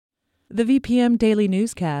The VPM Daily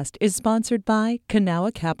Newscast is sponsored by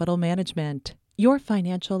Kanawha Capital Management. Your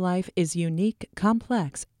financial life is unique,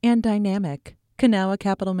 complex, and dynamic. Kanawha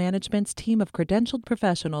Capital Management's team of credentialed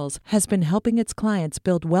professionals has been helping its clients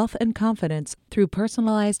build wealth and confidence through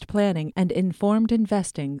personalized planning and informed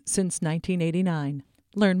investing since 1989.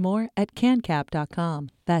 Learn more at cancap.com.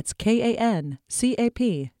 That's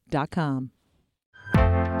KANCAP.com.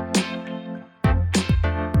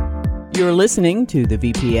 You're listening to the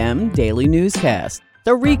VPM Daily Newscast,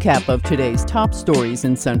 the recap of today's top stories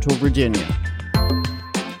in Central Virginia.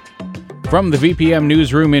 From the VPM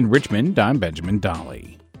Newsroom in Richmond, I'm Benjamin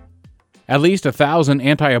Dolly. At least 1,000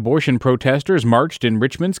 anti-abortion protesters marched in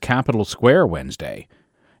Richmond's Capitol Square Wednesday.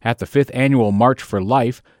 At the 5th Annual March for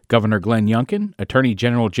Life, Governor Glenn Youngkin, Attorney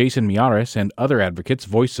General Jason Miyares, and other advocates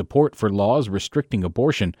voiced support for laws restricting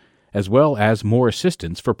abortion, as well as more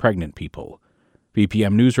assistance for pregnant people.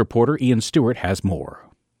 VPM News reporter Ian Stewart has more.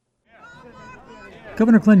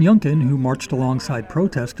 Governor Glenn Youngkin, who marched alongside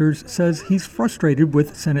protesters, says he's frustrated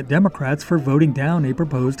with Senate Democrats for voting down a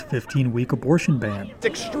proposed 15-week abortion ban. It's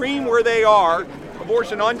extreme where they are.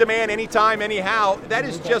 Abortion on demand, anytime, anyhow. That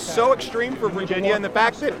is just so extreme for Virginia, and the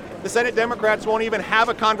fact that the Senate Democrats won't even have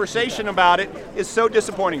a conversation about it is so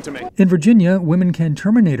disappointing to me. In Virginia, women can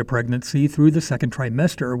terminate a pregnancy through the second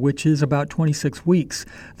trimester, which is about 26 weeks.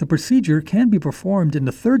 The procedure can be performed in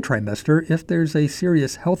the third trimester if there's a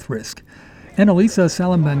serious health risk. Annalisa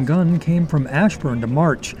Salam-Bangun came from Ashburn to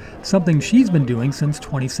march, something she's been doing since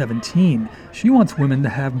 2017. She wants women to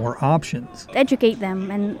have more options. Educate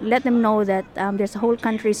them and let them know that there's a whole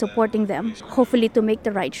country supporting them, hopefully to make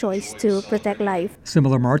the right choice to protect life.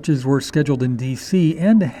 Similar marches were scheduled in D.C.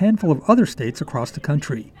 and a handful of other states across the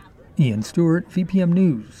country. Ian Stewart, VPM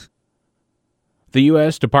News. The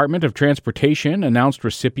U.S. Department of Transportation announced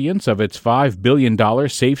recipients of its $5 billion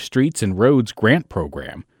Safe Streets and Roads grant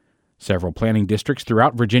program. Several planning districts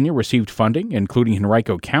throughout Virginia received funding, including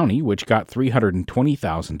Henrico County, which got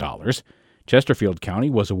 $320,000. Chesterfield County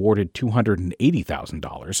was awarded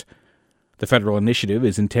 $280,000. The federal initiative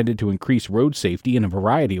is intended to increase road safety in a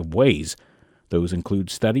variety of ways. Those include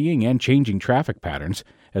studying and changing traffic patterns,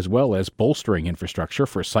 as well as bolstering infrastructure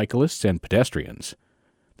for cyclists and pedestrians.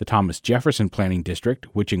 The Thomas Jefferson Planning District,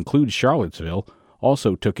 which includes Charlottesville,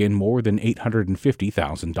 also took in more than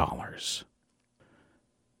 $850,000.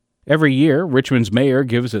 Every year, Richmond's mayor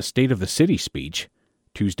gives a State of the City speech.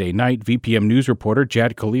 Tuesday night, VPM News reporter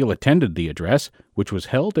Jad Khalil attended the address, which was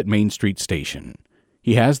held at Main Street Station.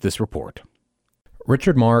 He has this report.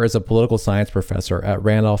 Richard Marr is a political science professor at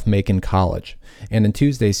Randolph-Macon College, and in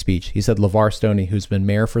Tuesday's speech, he said LeVar Stoney, who's been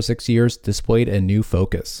mayor for 6 years, displayed a new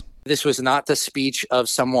focus. This was not the speech of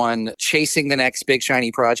someone chasing the next big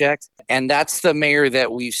shiny project. And that's the mayor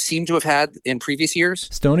that we seem to have had in previous years.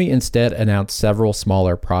 Stoney instead announced several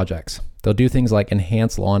smaller projects. They'll do things like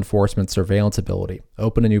enhance law enforcement surveillance ability,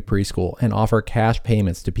 open a new preschool, and offer cash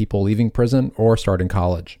payments to people leaving prison or starting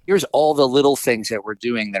college. Here's all the little things that we're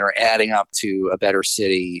doing that are adding up to a better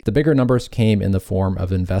city. The bigger numbers came in the form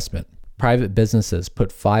of investment. Private businesses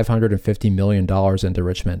put $550 million into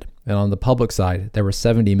Richmond, and on the public side, there were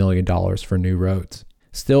 $70 million for new roads.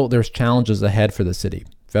 Still, there's challenges ahead for the city.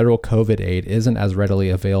 Federal COVID aid isn't as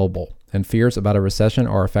readily available, and fears about a recession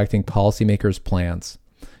are affecting policymakers' plans.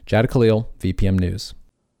 Jad Khalil, VPM News.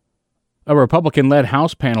 A Republican-led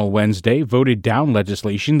House panel Wednesday voted down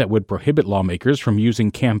legislation that would prohibit lawmakers from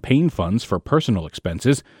using campaign funds for personal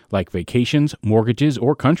expenses like vacations, mortgages,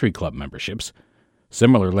 or country club memberships.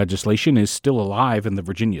 Similar legislation is still alive in the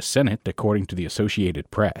Virginia Senate, according to the Associated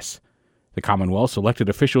Press. The Commonwealth's elected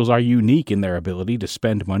officials are unique in their ability to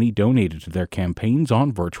spend money donated to their campaigns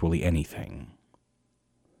on virtually anything.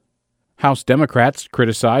 House Democrats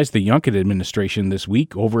criticized the Youngkin administration this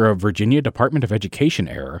week over a Virginia Department of Education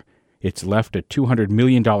error. It's left a $200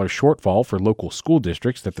 million shortfall for local school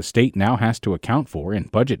districts that the state now has to account for in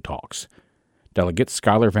budget talks. Delegate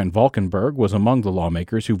Schuyler Van Valkenburg was among the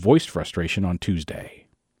lawmakers who voiced frustration on Tuesday.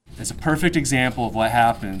 It's a perfect example of what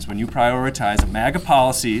happens when you prioritize MAGA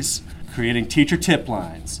policies, creating teacher tip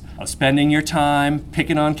lines, of spending your time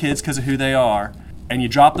picking on kids because of who they are, and you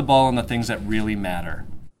drop the ball on the things that really matter.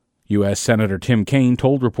 U.S. Senator Tim Kaine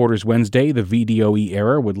told reporters Wednesday the VDOE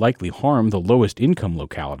error would likely harm the lowest income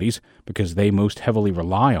localities because they most heavily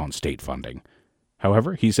rely on state funding.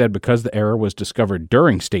 However, he said because the error was discovered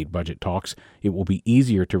during state budget talks, it will be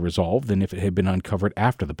easier to resolve than if it had been uncovered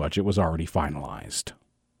after the budget was already finalized.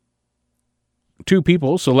 Two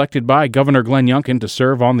people selected by Governor Glenn Youngkin to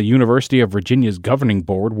serve on the University of Virginia's governing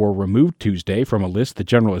board were removed Tuesday from a list the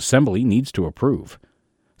General Assembly needs to approve.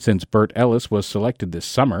 Since Bert Ellis was selected this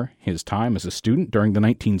summer, his time as a student during the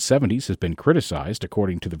 1970s has been criticized,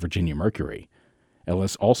 according to the Virginia Mercury.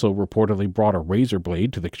 Ellis also reportedly brought a razor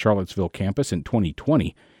blade to the Charlottesville campus in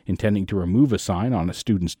 2020, intending to remove a sign on a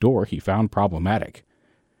student's door he found problematic.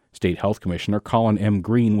 State Health Commissioner Colin M.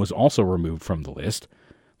 Green was also removed from the list.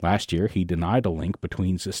 Last year, he denied a link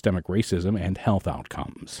between systemic racism and health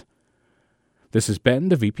outcomes. This has been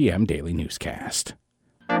the VPM Daily Newscast.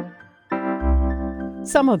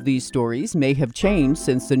 Some of these stories may have changed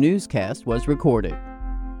since the newscast was recorded.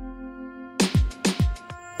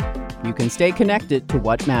 You can stay connected to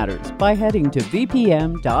what matters by heading to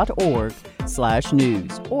vpm.org/news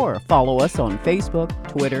or follow us on Facebook,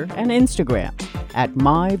 Twitter, and Instagram at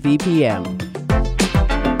MyVPM.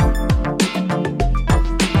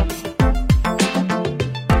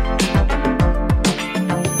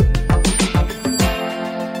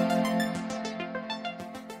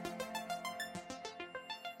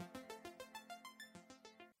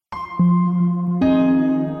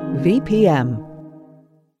 VPM.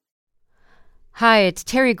 Hi, it's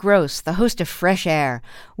Terry Gross, the host of Fresh Air.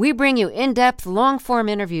 We bring you in-depth, long-form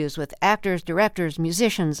interviews with actors, directors,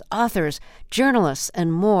 musicians, authors, journalists,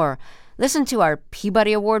 and more. Listen to our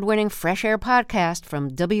Peabody Award-winning Fresh Air podcast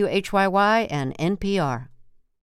from WHYY and NPR.